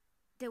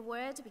The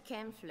Word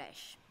became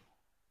flesh.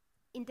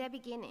 In the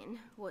beginning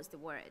was the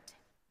Word,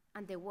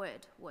 and the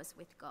Word was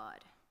with God,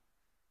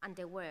 and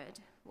the Word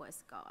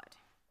was God.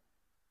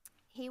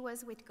 He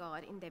was with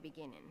God in the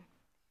beginning.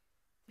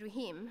 Through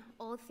him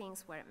all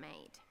things were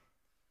made.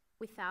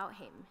 Without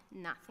him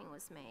nothing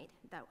was made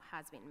that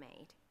has been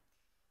made.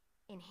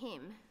 In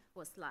him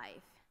was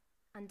life,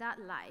 and that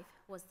life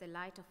was the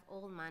light of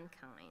all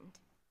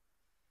mankind.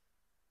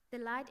 The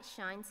light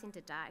shines in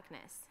the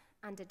darkness,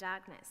 and the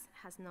darkness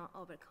has not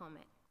overcome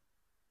it.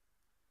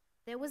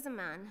 There was a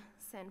man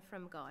sent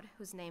from God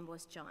whose name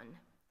was John.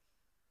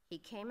 He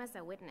came as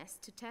a witness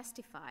to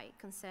testify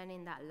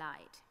concerning that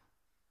light,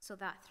 so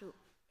that through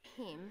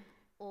him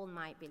all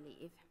might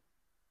believe.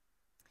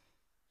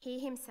 He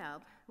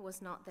himself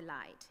was not the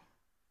light.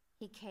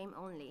 He came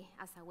only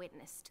as a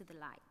witness to the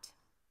light.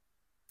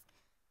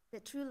 The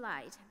true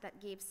light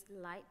that gives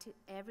light to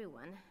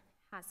everyone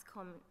has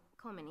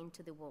come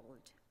into the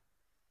world.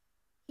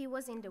 He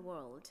was in the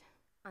world,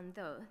 and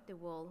though the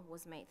world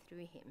was made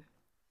through him,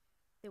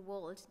 the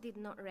world did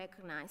not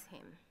recognize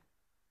him.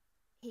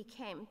 He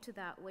came to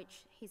that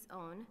which his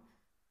own,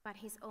 but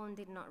his own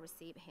did not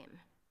receive him.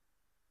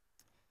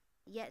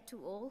 Yet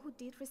to all who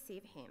did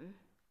receive him,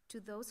 to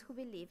those who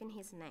believe in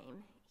his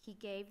name, he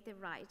gave the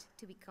right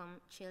to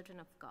become children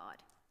of God.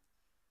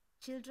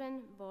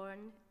 Children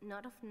born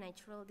not of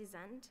natural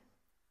descent,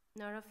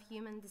 nor of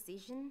human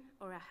decision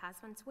or a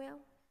husband's will,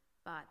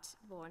 but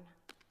born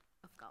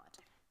of God.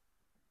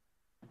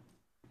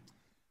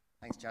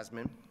 Thanks,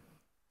 Jasmine.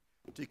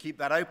 Do keep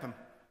that open.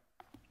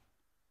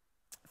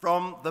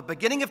 From the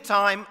beginning of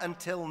time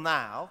until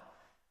now,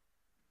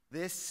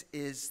 this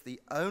is the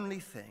only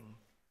thing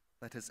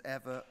that has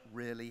ever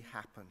really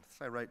happened.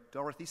 So wrote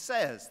Dorothy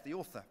Sayers, the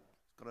author.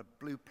 She's got a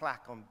blue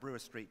plaque on Brewer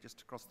Street just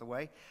across the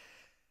way.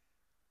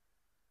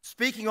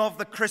 Speaking of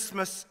the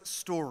Christmas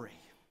story,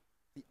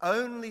 the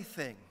only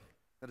thing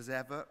that has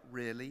ever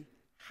really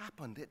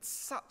happened. It's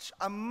such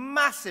a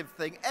massive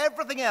thing.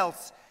 Everything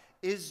else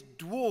is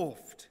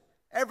dwarfed.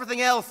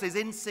 Everything else is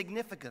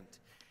insignificant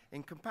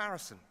in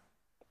comparison.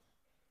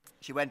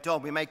 She went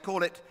on, we may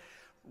call it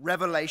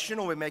revelation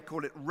or we may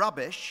call it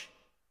rubbish,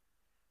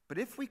 but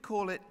if we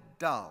call it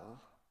dull,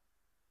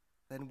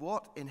 then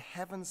what in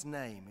heaven's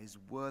name is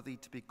worthy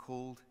to be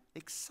called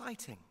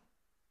exciting?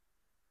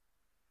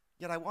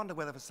 Yet I wonder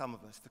whether for some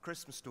of us the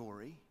Christmas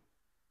story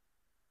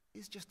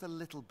is just a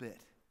little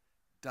bit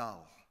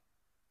dull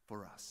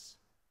for us.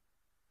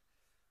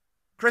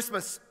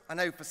 Christmas, I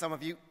know for some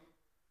of you,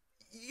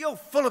 you're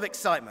full of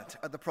excitement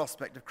at the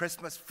prospect of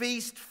Christmas.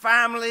 Feast,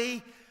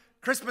 family,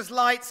 Christmas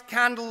lights,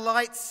 candle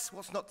lights.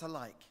 What's not to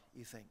like,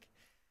 you think?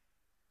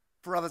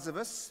 For others of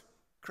us,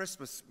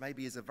 Christmas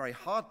maybe is a very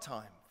hard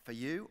time for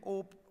you,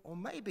 or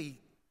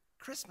maybe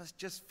Christmas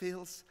just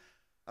feels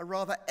a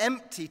rather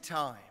empty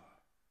time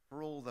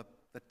for all the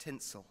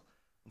tinsel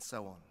and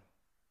so on.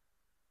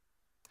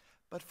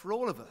 But for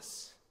all of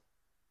us,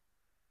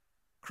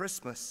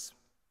 Christmas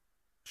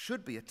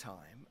should be a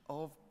time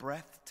of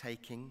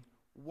breathtaking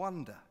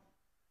wonder.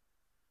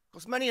 Of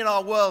course, many in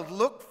our world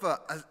look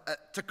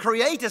to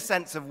create a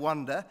sense of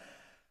wonder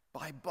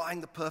by buying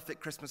the perfect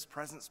Christmas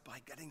presents, by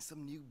getting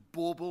some new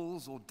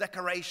baubles or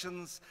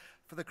decorations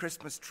for the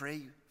Christmas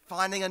tree,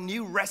 finding a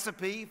new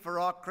recipe for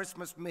our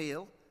Christmas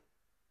meal.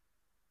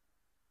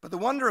 But the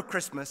wonder of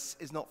Christmas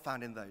is not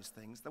found in those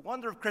things. The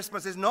wonder of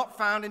Christmas is not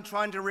found in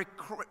trying to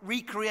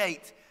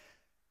recreate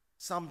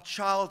some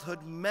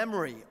childhood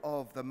memory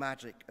of the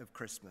magic of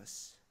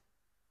Christmas.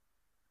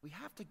 We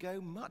have to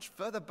go much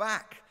further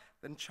back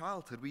than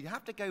childhood. We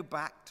have to go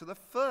back to the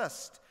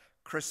first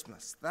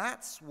Christmas.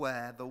 That's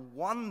where the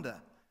wonder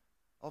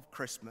of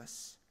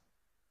Christmas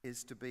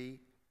is to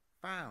be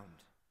found.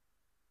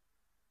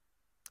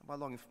 My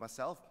longing for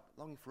myself,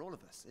 longing for all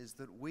of us, is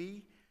that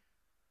we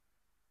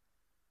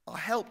are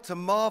helped to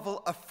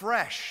marvel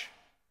afresh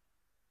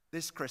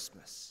this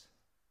Christmas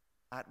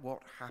at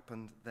what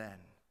happened then.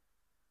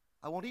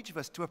 I want each of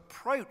us to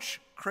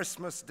approach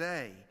Christmas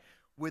Day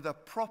with a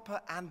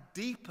proper and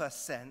deeper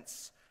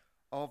sense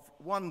of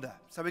wonder.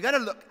 So we're going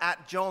to look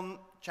at John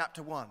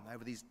chapter 1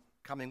 over these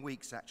coming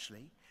weeks,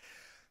 actually.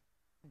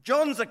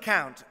 John's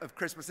account of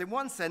Christmas, in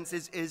one sense,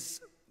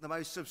 is the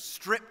most sort of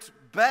stripped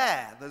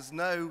bare. There's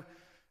no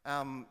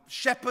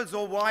shepherds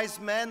or wise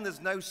men. There's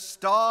no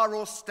star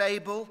or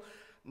stable.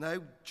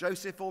 No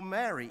Joseph or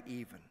Mary,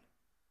 even.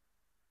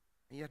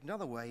 And yet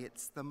another way,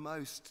 it's the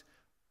most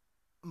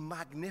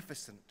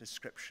magnificent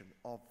description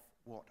of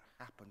what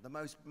happened, the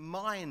most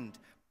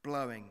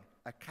mind-blowing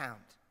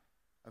account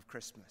of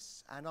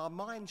Christmas. And our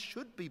minds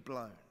should be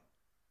blown.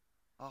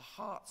 Our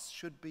hearts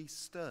should be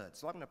stirred.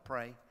 So I'm going to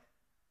pray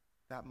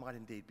that might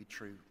indeed be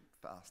true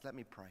for us. Let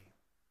me pray.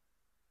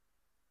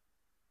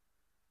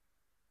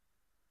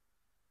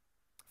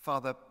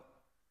 Father,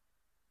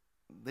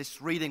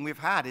 this reading we've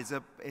had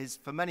is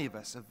for many of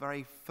us a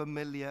very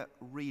familiar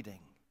reading.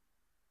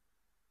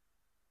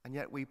 And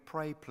yet we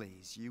pray,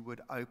 please, you would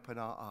open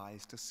our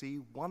eyes to see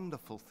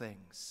wonderful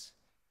things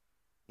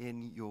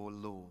in your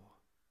law.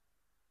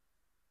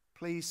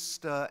 Please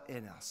stir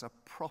in us a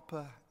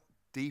proper,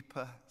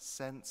 deeper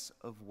sense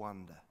of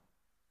wonder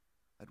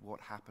at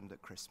what happened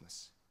at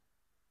Christmas.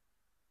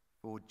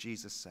 For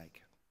Jesus'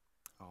 sake,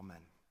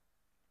 amen.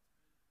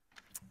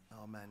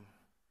 Amen.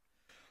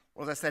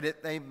 Well, as I said,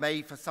 they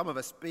may, for some of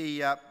us,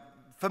 be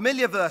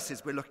familiar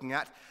verses we're looking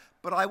at,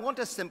 but I want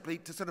us simply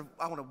to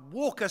I want to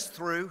walk us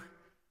through,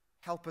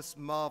 help us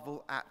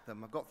marvel at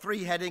them. I've got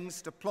 3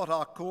 headings to plot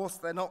our course.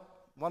 They're not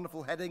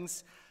wonderful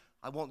headings.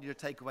 I want you to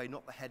take away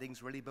not the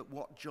headings really, but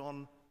what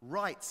John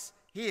writes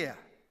here.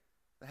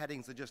 The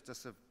headings are just to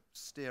sort of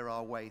steer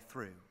our way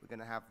through. We're going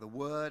to have the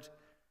word,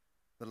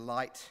 the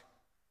light,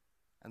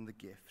 and the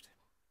gift.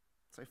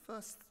 So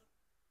first,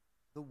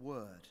 the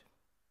word.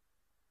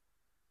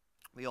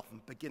 We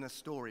often begin a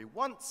story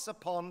once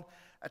upon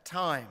a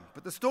time,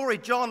 but the story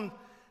John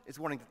is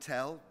wanting to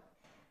tell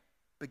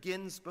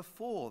begins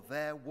before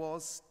there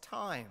was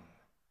time,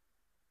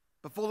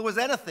 before there was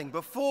anything,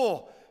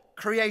 before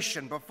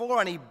creation,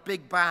 before any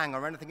Big Bang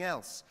or anything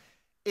else.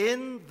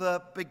 In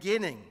the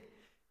beginning,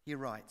 he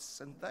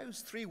writes, and those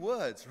 3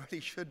 words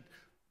really should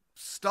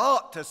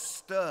start to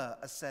stir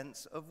a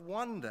sense of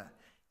wonder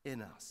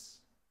in us.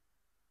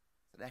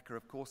 An echo,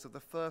 of course, of the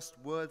first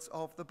words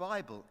of the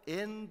Bible.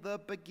 In the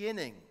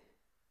beginning,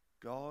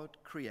 God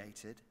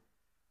created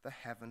the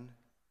heaven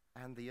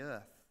and the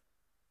earth.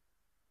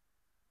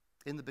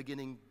 In the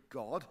beginning,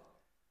 God,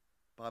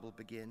 the Bible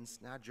begins.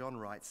 Now John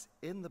writes,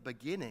 in the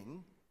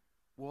beginning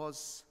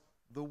was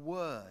the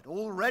Word,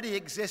 already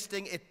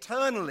existing,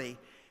 eternally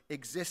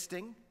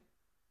existing.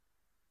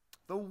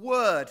 The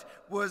Word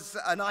was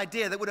an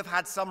idea that would have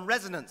had some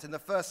resonance in the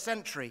first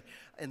century.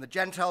 In the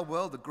Gentile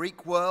world, the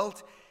Greek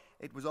world,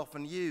 it was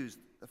often used,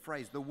 the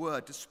phrase, the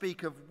Word, to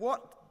speak of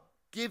what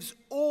gives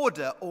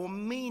order or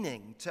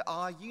meaning to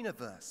our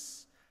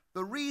universe.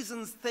 The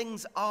reasons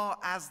things are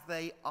as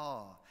they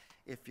are,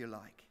 if you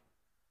like.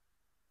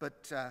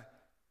 But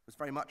it was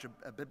very much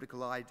a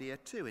biblical idea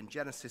too. In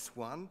Genesis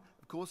 1,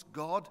 of course,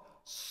 God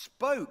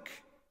spoke.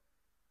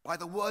 By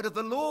the word of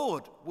the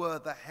Lord were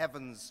the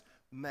heavens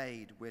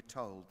made, we're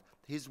told.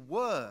 His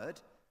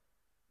word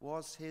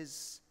was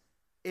his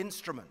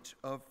instrument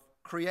of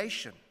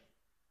creation.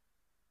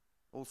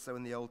 Also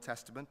in the Old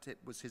Testament, it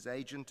was his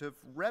agent of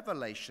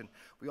revelation.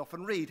 We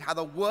often read how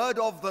the word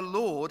of the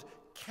Lord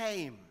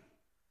came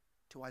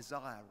to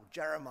Isaiah or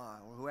Jeremiah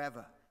or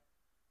whoever.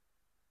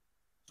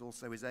 It's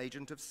also his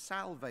agent of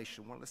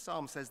salvation. One of the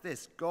Psalms says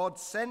this, God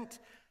sent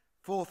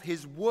forth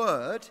his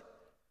word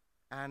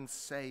and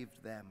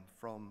saved them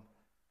from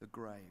the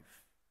grave.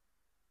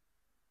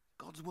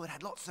 God's word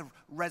had lots of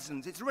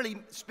resonance. It really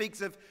speaks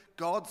of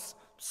God's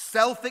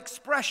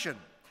self-expression.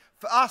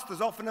 For us,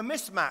 there's often a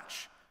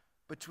mismatch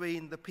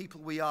between the people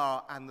we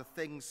are and the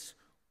things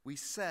we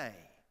say.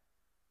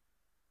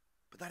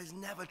 But that is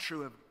never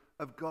true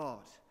of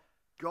God.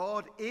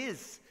 God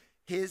is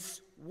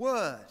his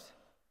word.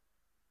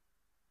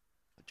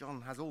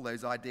 John has all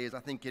those ideas, I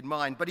think, in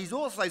mind, but he's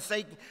also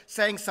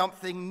saying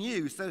something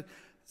new. So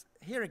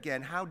here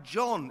again, how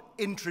John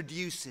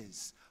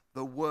introduces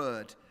the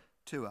word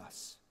to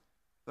us.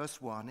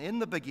 Verse 1, in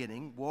the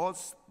beginning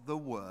was the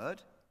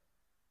Word,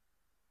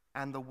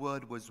 and the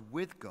Word was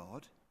with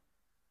God,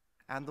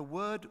 and the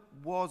Word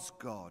was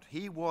God.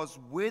 He was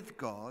with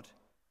God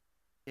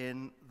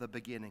in the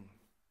beginning.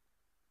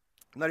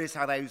 Notice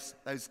how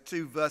those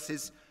 2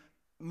 verses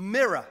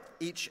mirror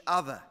each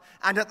other.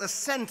 And at the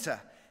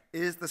center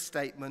is the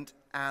statement,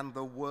 and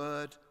the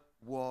Word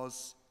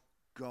was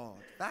God.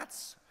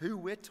 That's who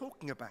we're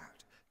talking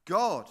about,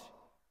 God.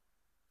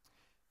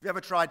 If you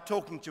ever tried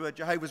talking to a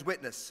Jehovah's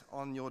Witness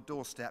on your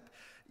doorstep,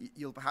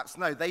 you'll perhaps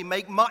know they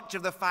make much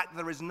of the fact that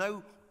there is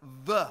no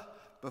 "the"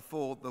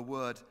 before the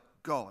word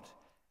God,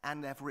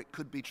 and therefore it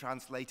could be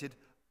translated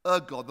a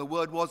God. The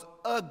word was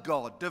a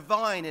God,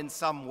 divine in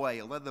some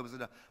way, although there was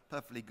a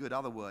perfectly good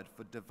other word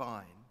for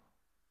divine.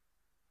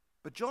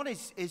 But John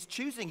is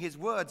choosing his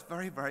words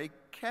very, very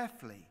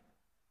carefully.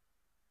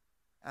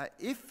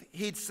 If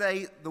he'd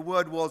say the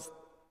word was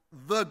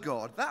the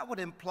God, that would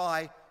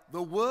imply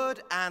the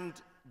word and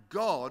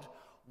God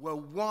were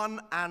one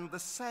and the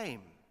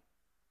same.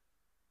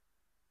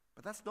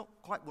 But that's not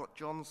quite what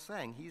John's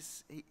saying.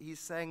 He's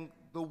saying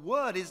the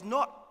word is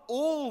not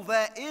all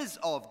there is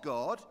of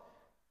God,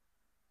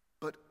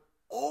 but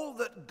all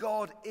that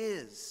God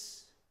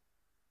is,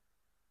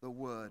 the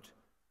word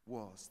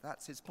was.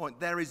 That's his point.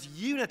 There is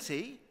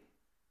unity,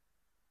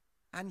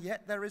 and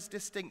yet there is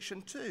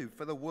distinction too,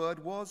 for the word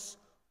was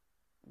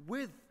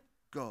with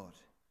God.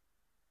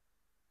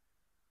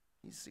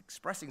 He's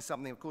expressing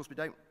something, of course, we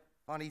don't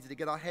find easy to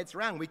get our heads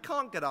around. We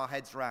can't get our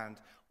heads around.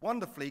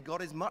 Wonderfully,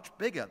 God is much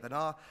bigger than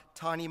our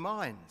tiny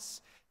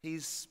minds.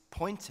 He's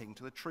pointing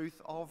to the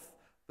truth of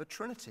the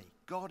Trinity.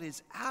 God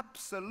is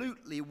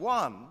absolutely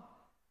one,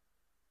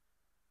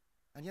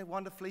 and yet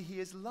wonderfully he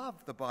is love,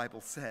 the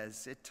Bible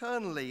says,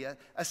 eternally,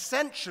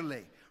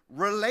 essentially,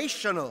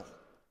 relational.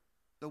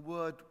 The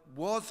Word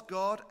was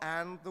God,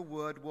 and the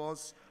Word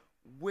was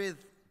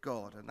with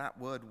God. And that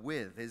word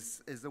with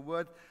is the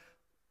word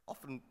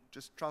often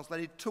just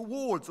translated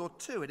towards or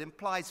to. It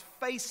implies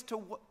face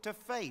to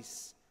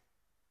face.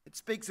 It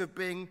speaks of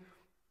being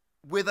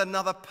with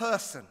another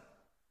person.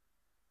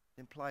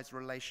 It implies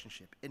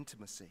relationship,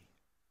 intimacy.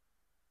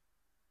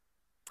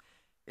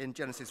 In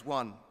Genesis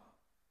 1,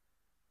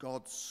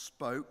 God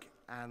spoke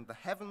and the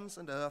heavens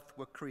and earth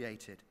were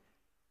created.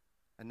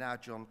 And now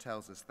John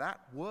tells us that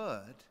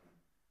word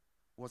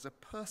was a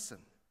person,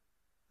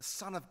 the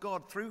Son of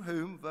God, through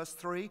whom, verse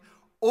 3,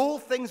 all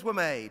things were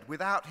made.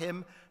 Without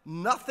him,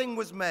 nothing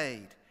was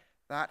made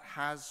that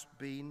has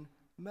been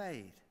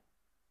made.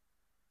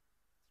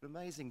 It's an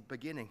amazing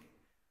beginning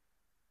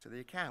to the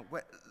account.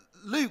 Where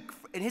Luke,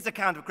 in his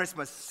account of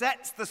Christmas,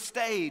 sets the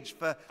stage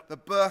for the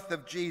birth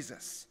of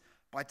Jesus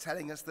by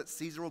telling us that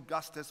Caesar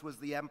Augustus was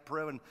the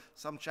emperor and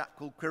some chap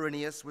called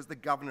Quirinius was the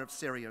governor of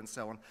Syria and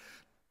so on.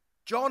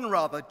 John,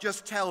 rather,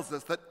 just tells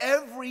us that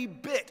every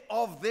bit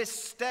of this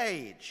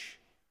stage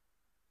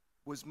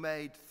was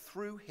made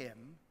through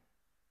him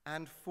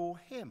and for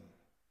him.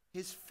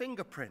 His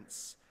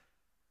fingerprints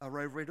are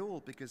over it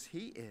all because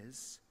he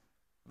is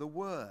the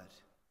Word.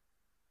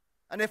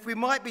 And if we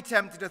might be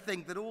tempted to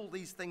think that all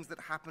these things that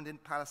happened in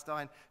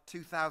Palestine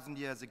 2,000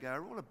 years ago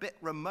are all a bit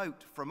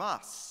remote from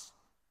us,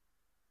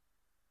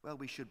 well,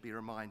 we should be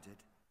reminded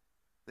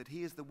that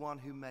he is the one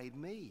who made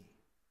me.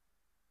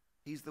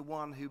 He's the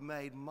one who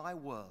made my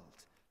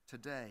world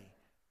today,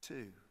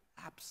 too.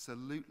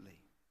 Absolutely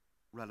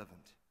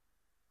relevant.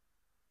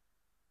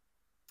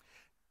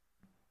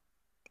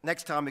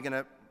 Next time we're going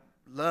to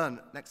learn,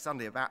 next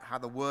Sunday, about how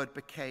the Word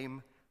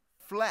became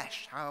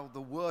flesh, how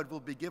the Word will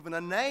be given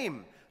a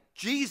name.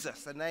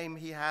 Jesus, a name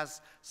he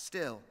has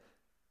still.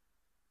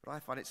 But I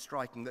find it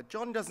striking that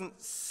John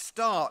doesn't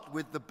start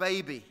with the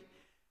baby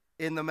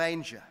in the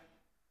manger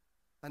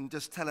and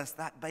just tell us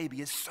that baby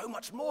is so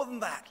much more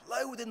than that.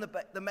 Lo, within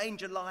the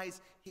manger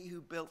lies he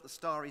who built the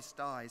starry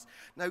skies.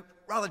 No,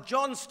 rather,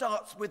 John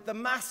starts with the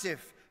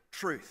massive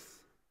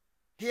truth.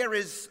 Here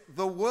is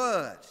the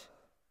Word,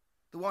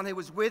 the one who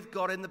was with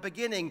God in the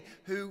beginning,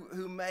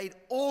 who made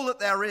all that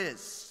there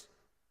is.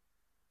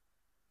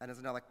 And as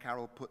another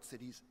carol puts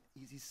it, he's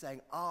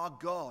saying, our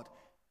God,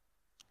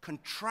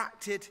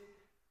 contracted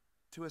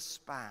to a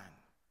span,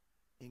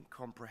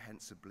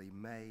 incomprehensibly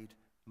made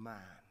man.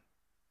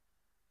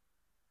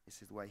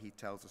 This is the way he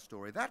tells the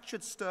story. That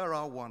should stir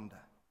our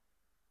wonder.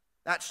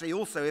 Actually,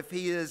 also, if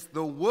he is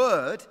the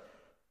Word,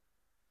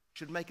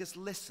 should make us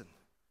listen.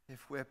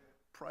 If we're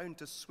prone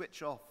to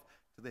switch off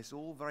to this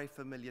all very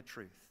familiar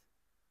truth.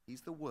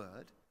 He's the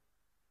Word,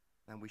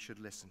 then we should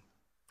listen.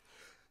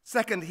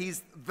 Second,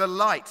 he's the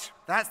light.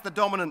 That's the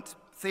dominant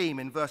theme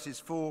in verses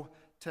 4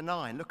 to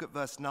 9. Look at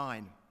verse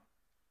 9.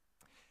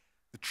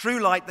 The true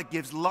light that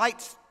gives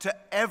light to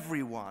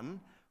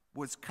everyone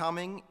was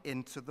coming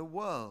into the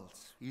world.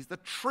 He's the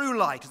true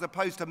light, as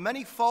opposed to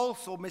many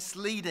false or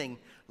misleading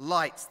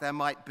lights there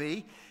might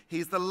be.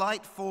 He's the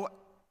light for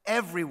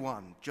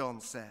everyone, John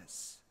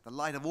says. The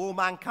light of all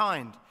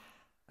mankind,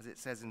 as it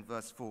says in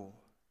verse 4.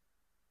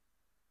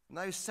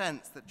 No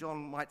sense that John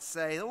might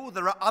say, oh,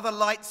 there are other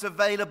lights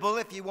available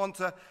if you want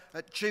to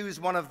choose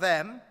one of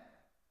them.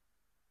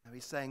 No,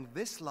 he's saying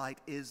this light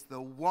is the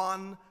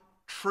one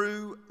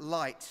true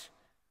light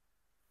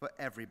for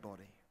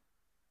everybody.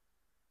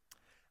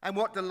 And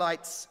what do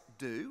lights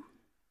do?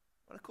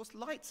 Well, of course,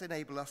 lights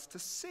enable us to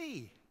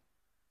see.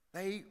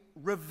 They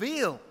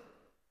reveal.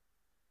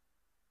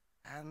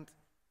 And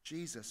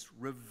Jesus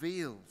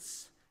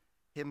reveals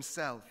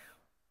himself.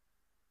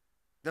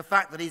 The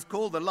fact that he's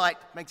called the light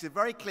makes it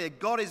very clear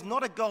God is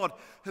not a God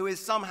who is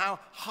somehow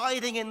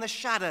hiding in the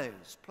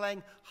shadows,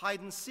 playing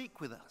hide and seek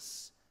with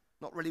us,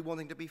 not really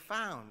wanting to be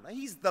found.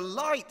 He's the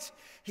light.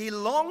 He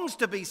longs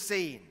to be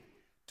seen,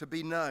 to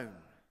be known.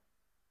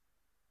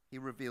 He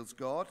reveals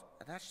God,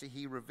 and actually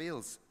he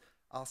reveals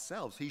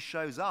ourselves. He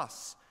shows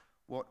us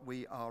what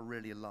we are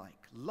really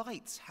like.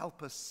 Lights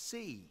help us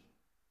see.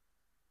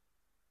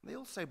 They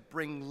also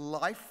bring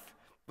life.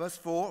 Verse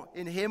 4,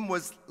 in him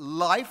was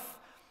life,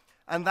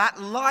 and that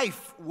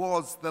life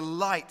was the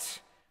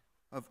light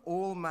of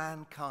all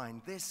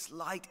mankind. This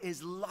light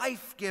is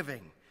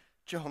life-giving,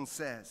 John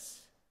says.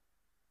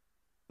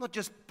 Not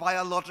just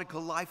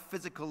biological life,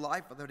 physical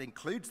life, although it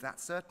includes that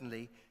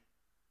certainly,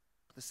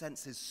 but the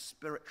sense is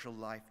spiritual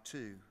life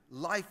too.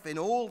 Life in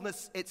all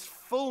its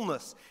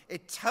fullness,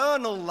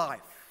 eternal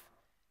life,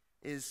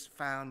 is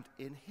found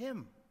in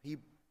him.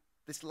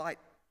 This light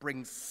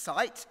brings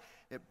sight,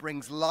 it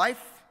brings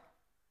life,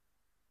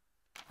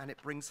 and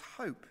it brings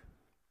hope.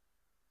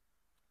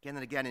 Again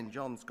and again in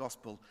John's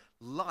gospel,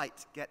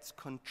 light gets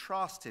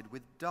contrasted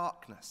with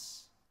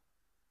darkness.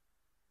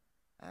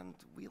 And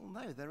we all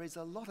know there is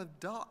a lot of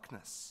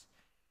darkness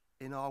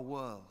in our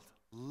world.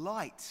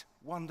 Light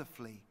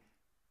wonderfully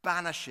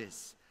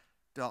banishes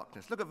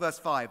darkness. Look at verse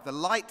 5. The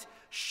light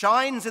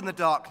shines in the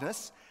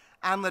darkness,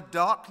 and the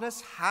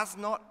darkness has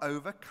not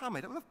overcome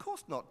it. Well, of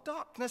course not.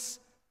 Darkness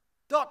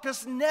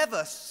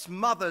never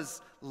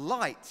smothers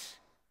light.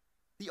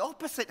 The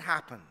opposite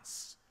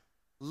happens.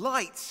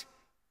 Light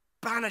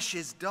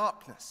banishes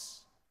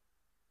darkness.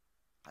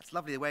 That's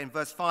lovely the way in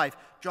verse 5,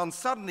 John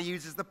suddenly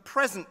uses the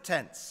present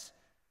tense.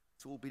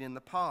 It's all been in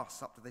the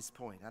past up to this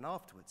point and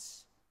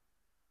afterwards.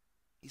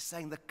 He's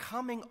saying the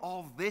coming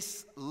of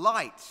this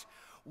light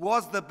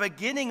was the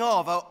beginning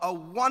of a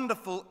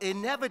wonderful,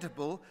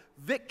 inevitable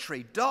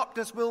victory.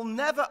 Darkness will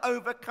never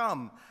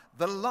overcome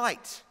the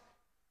light.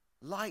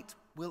 Light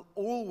will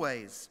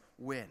always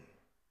win.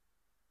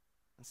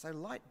 And so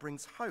light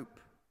brings hope.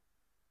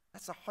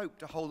 That's a hope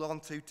to hold on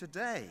to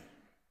today.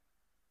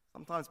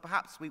 Sometimes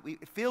perhaps we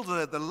feel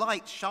that the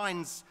light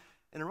shines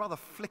in a rather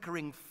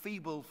flickering,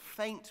 feeble,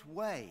 faint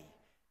way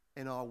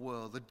in our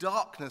world. The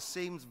darkness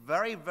seems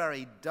very,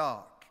 very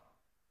dark.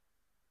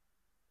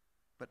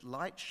 But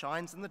light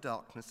shines in the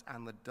darkness,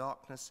 and the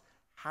darkness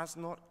has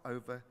not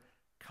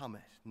overcome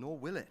it, nor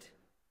will it.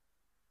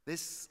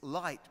 This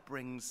light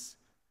brings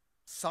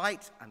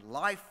sight and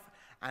life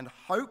and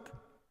hope.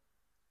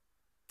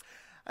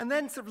 And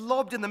then sort of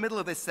lobbed in the middle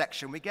of this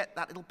section, we get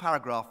that little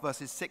paragraph,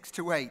 verses 6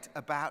 to 8,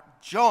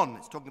 about John.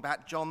 It's talking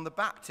about John the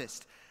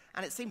Baptist.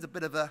 And it seems a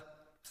bit of a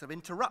sort of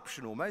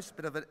interruption almost, a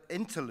bit of an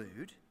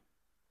interlude.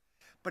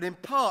 But in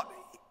part,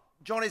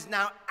 John is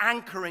now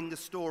anchoring the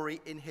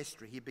story in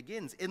history. He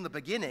begins in the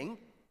beginning,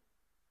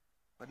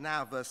 but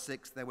now, verse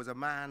 6, there was a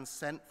man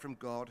sent from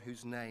God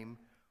whose name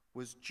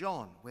was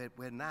John.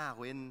 We're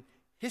now in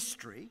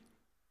history.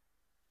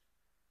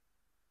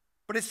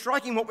 But it's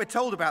striking what we're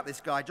told about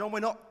this guy, John. We're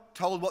not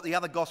told what the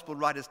other gospel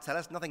writers tell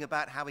us, nothing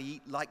about how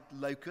he liked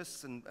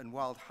locusts and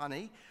wild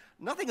honey,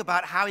 nothing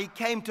about how he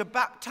came to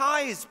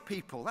baptize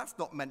people. That's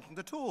not mentioned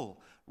at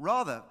all.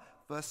 Rather,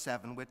 verse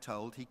 7, we're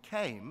told he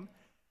came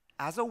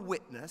as a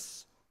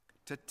witness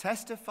to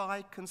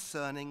testify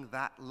concerning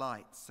that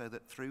light, so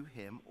that through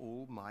him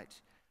all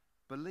might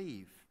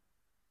believe.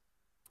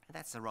 And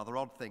that's a rather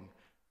odd thing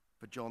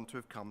for John to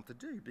have come to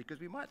do,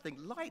 because we might think,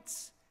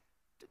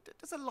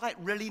 does a light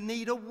really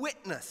need a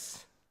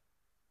witness?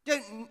 You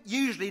don't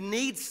usually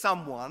need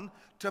someone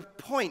to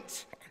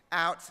point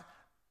out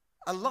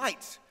a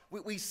light.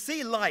 We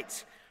see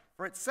light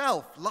for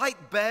itself.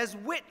 Light bears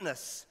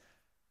witness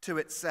to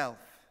itself.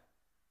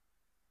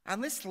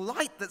 And this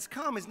light that's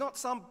come is not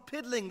some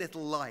piddling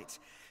little light.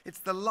 It's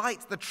the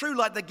light, the true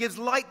light that gives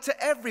light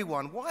to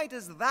everyone. Why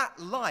does that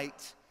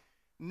light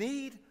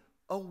need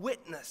a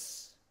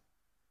witness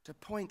to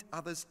point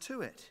others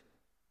to it?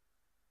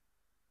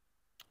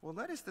 Well,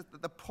 notice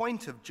that the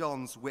point of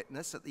John's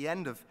witness at the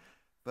end of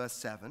verse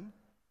 7,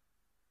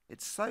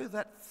 it's so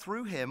that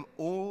through him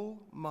all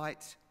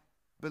might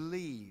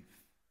believe.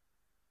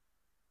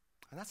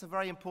 And that's a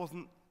very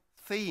important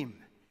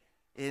theme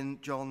in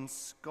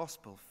John's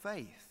gospel,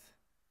 faith.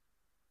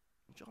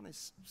 John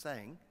is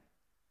saying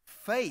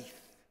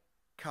faith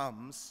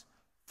comes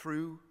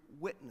through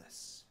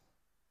witness.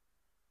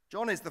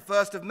 John is the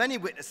first of many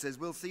witnesses.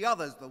 We'll see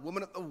others, the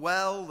woman at the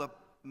well, the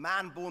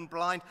man born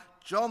blind,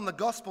 John the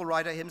gospel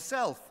writer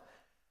himself.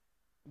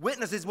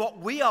 Witness is what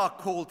we are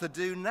called to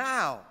do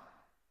now.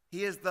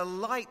 He is the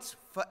light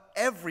for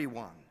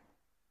everyone.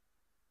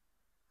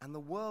 And the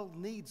world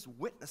needs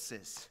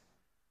witnesses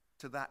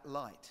to that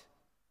light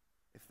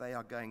if they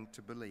are going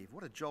to believe.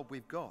 What a job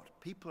we've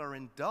got. People are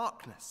in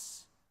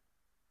darkness,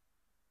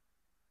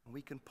 and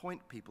we can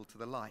point people to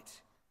the light.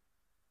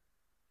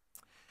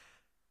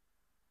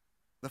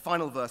 The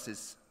final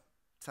verses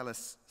tell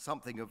us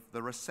something of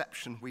the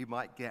reception we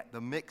might get,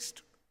 the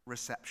mixed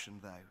reception,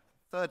 though.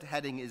 Third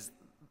heading is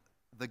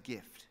the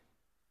gift.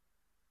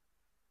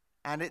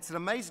 And it's an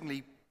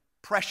amazingly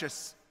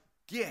precious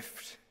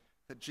gift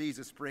that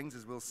Jesus brings,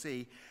 as we'll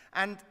see.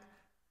 And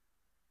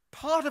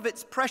part of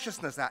its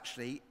preciousness,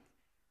 actually,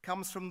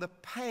 comes from the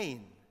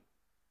pain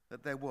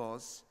that there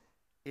was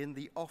in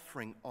the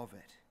offering of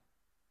it.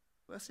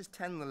 Verses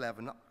 10 and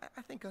 11,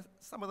 I think, are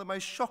some of the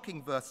most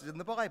shocking verses in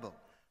the Bible.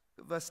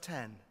 Verse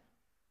 10,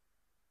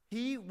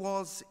 he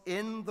was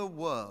in the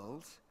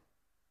world,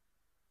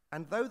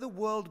 and though the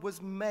world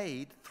was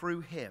made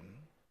through him,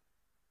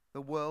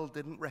 the world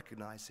didn't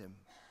recognize him.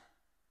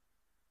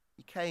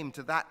 He came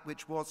to that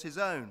which was his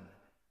own,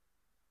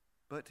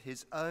 but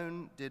his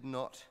own did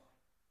not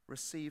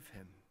receive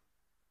him.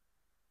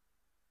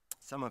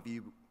 Some of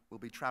you will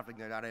be traveling,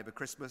 no doubt, over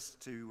Christmas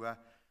to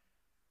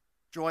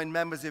join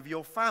members of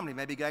your family,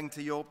 maybe going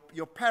to your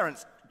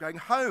parents, going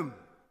home.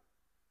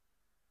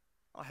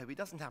 I hope it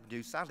doesn't happen to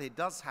you. Sadly, it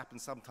does happen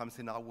sometimes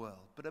in our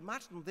world. But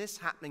imagine this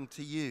happening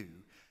to you.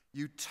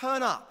 You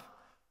turn up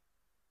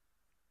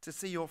to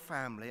see your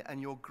family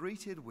and you're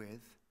greeted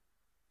with,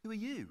 who are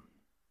you?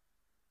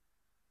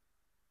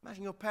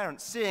 Imagine your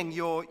parents seeing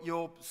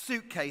your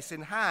suitcase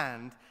in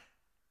hand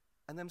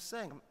and them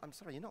saying, I'm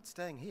sorry, you're not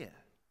staying here.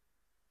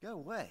 Go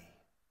away.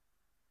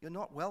 You're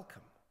not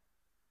welcome.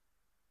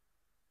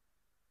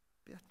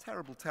 It'd be a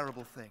terrible,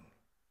 terrible thing.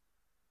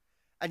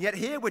 And yet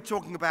here we're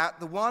talking about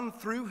the one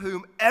through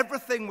whom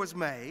everything was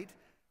made,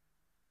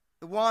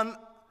 the one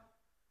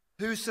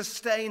who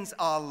sustains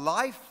our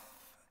life,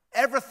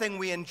 everything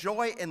we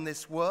enjoy in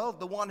this world,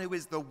 the one who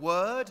is the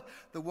Word,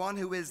 the one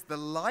who is the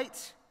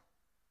light.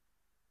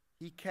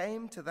 He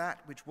came to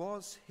that which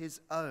was his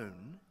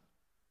own,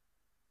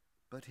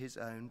 but his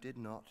own did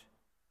not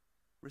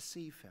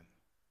receive him.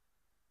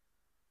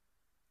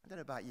 I don't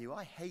know about you,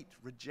 I hate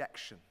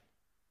rejection.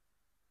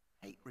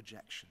 Hate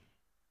rejection.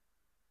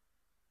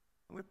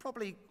 And we're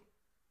probably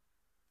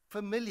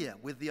familiar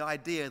with the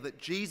idea that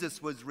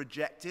Jesus was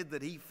rejected,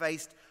 that he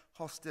faced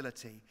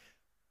hostility.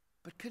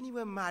 But can you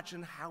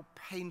imagine how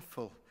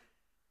painful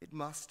it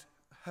must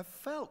have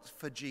felt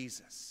for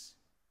Jesus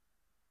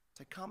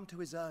to come to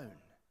his own,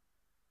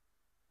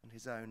 and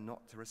his own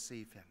not to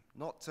receive him,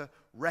 not to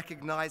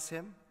recognize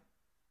him,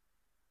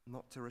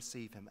 not to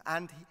receive him?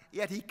 And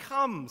yet he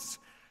comes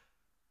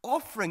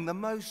offering the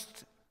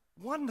most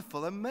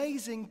wonderful,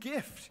 amazing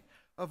gift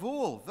of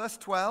all. Verse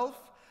 12,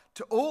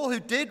 to all who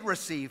did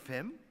receive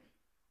him,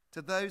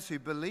 to those who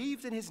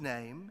believed in his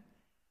name,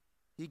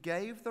 he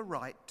gave the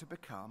right to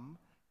become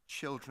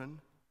children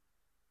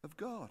of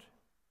God.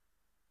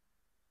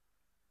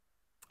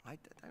 I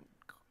don't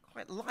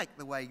quite like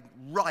the way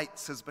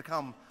rights has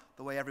become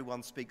the way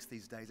everyone speaks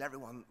these days.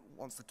 Everyone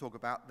wants to talk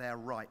about their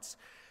rights.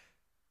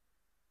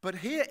 But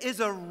here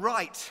is a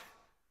right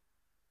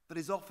that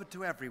is offered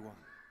to everyone,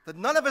 that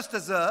none of us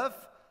deserve,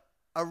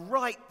 a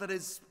right that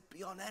is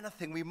beyond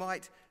anything we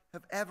might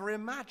have ever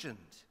imagined.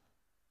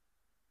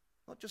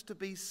 Not just to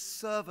be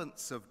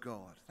servants of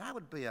God. That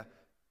would be a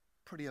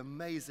pretty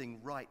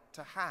amazing right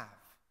to have,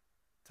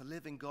 to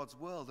live in God's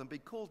world and be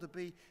called to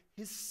be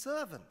his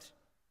servant.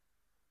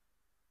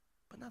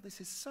 But now this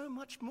is so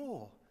much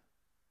more.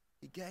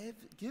 He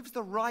gives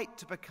the right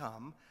to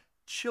become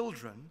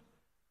children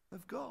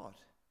of God.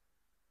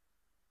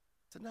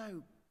 To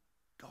know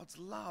God's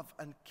love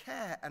and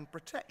care and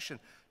protection.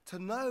 To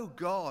know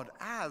God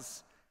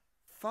as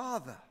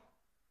Father.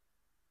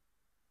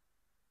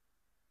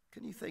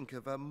 Can you think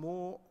of a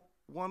more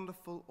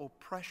wonderful or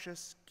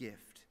precious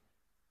gift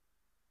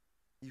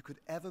you could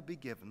ever be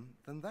given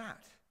than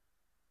that?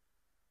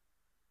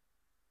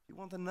 You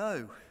want to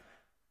know,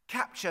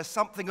 capture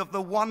something of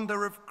the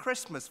wonder of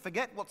Christmas.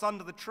 Forget what's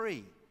under the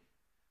tree,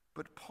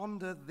 but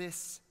ponder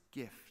this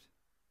gift.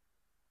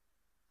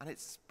 And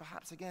it's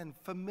perhaps, again,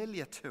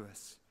 familiar to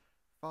us,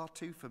 far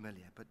too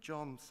familiar. But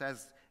John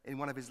says in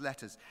one of his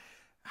letters,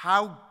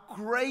 how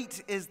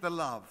great is the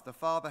love the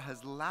Father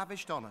has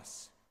lavished on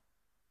us,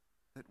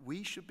 that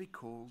we should be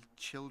called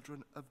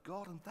children of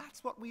God. And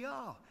that's what we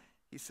are,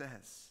 he says.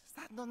 Is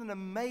that not an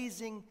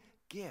amazing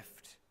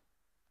gift?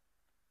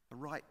 The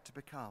right to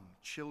become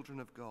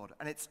children of God.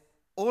 And it's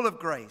all of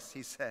grace,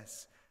 he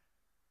says.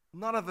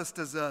 None of us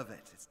deserve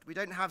it. We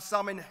don't have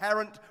some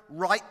inherent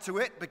right to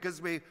it because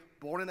we're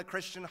born in a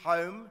Christian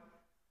home,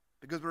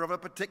 because we're of a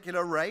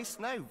particular race.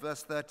 No,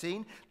 verse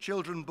 13,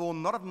 children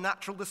born not of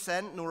natural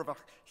descent, nor of a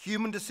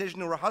human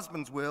decision or a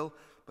husband's will,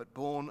 but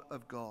born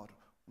of God.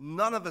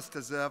 None of us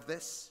deserve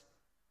this.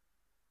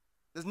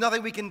 There's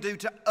nothing we can do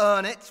to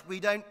earn it.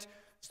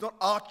 It's not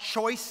our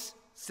choice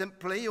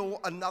simply, or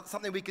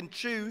something we can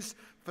choose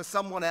for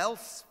someone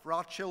else, for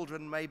our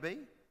children maybe.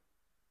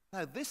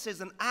 No, this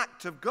is an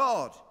act of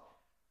God,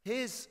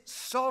 his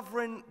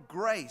sovereign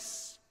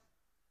grace.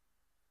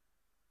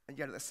 And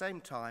yet at the same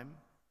time,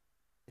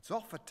 it's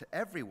offered to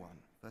everyone.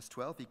 Verse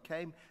 12,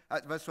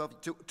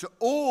 to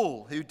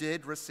all who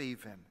did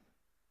receive him,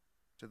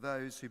 to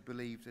those who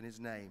believed in his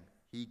name,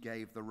 he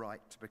gave the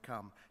right to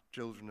become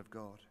children of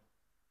God.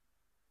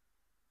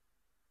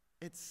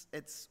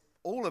 It's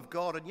all of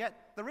God, and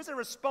yet there is a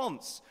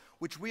response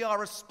which we are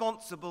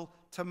responsible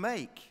to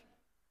make.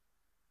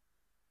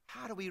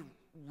 How do we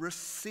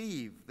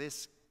receive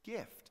this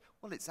gift?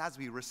 Well, it's as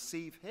we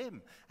receive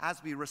him,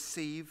 as we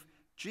receive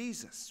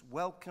Jesus,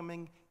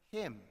 welcoming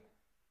him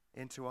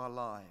into our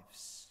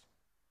lives,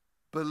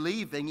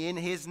 believing in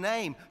his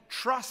name,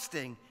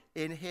 trusting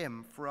in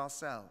him for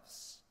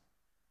ourselves.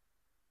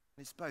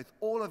 It's both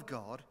all of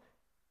God,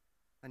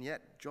 and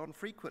yet John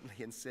frequently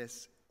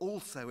insists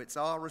also it's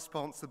our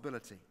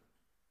responsibility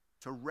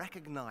to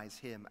recognize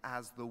him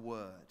as the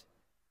Word,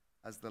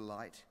 as the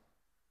light,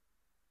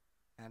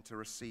 and to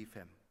receive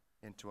him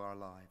into our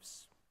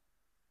lives.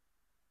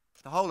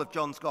 The whole of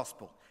John's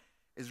Gospel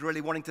is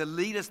really wanting to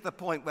lead us to the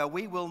point where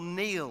we will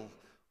kneel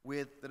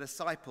with the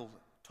disciple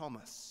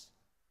Thomas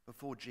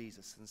before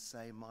Jesus and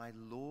say, my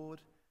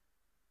Lord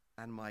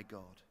and my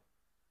God.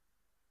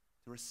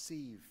 To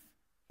receive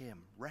him,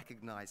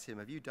 recognize him.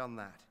 Have you done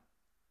that?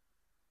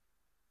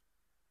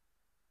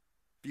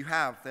 If you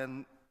have,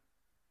 then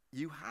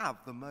you have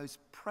the most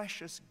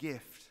precious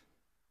gift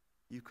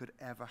you could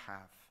ever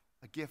have.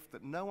 A gift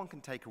that no one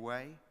can take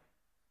away.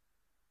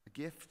 A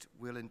gift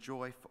we'll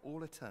enjoy for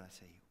all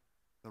eternity.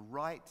 The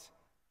right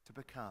to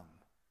become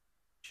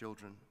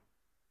children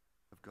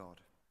of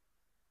God.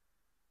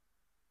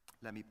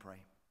 Let me pray.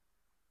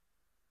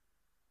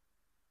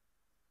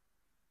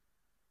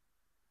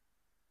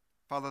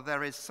 Father,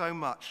 there is so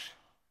much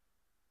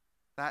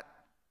that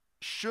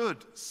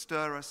should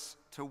stir us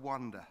to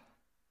wonder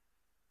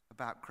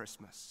about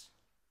Christmas.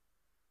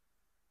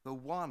 The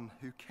one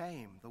who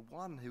came, the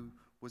one who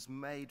was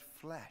made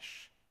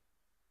flesh.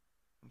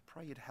 And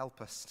pray you'd help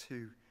us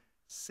to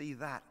see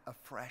that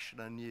afresh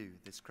and anew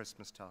this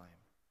Christmas time.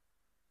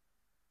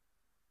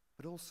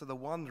 But also the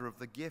wonder of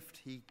the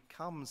gift he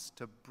comes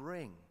to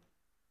bring.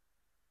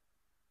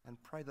 And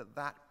pray that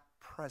that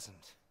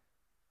present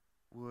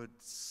would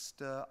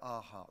stir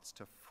our hearts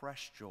to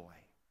fresh joy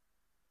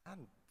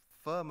and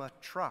firmer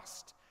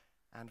trust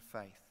and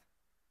faith.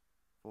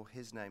 For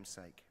his name's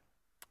sake,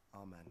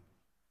 amen.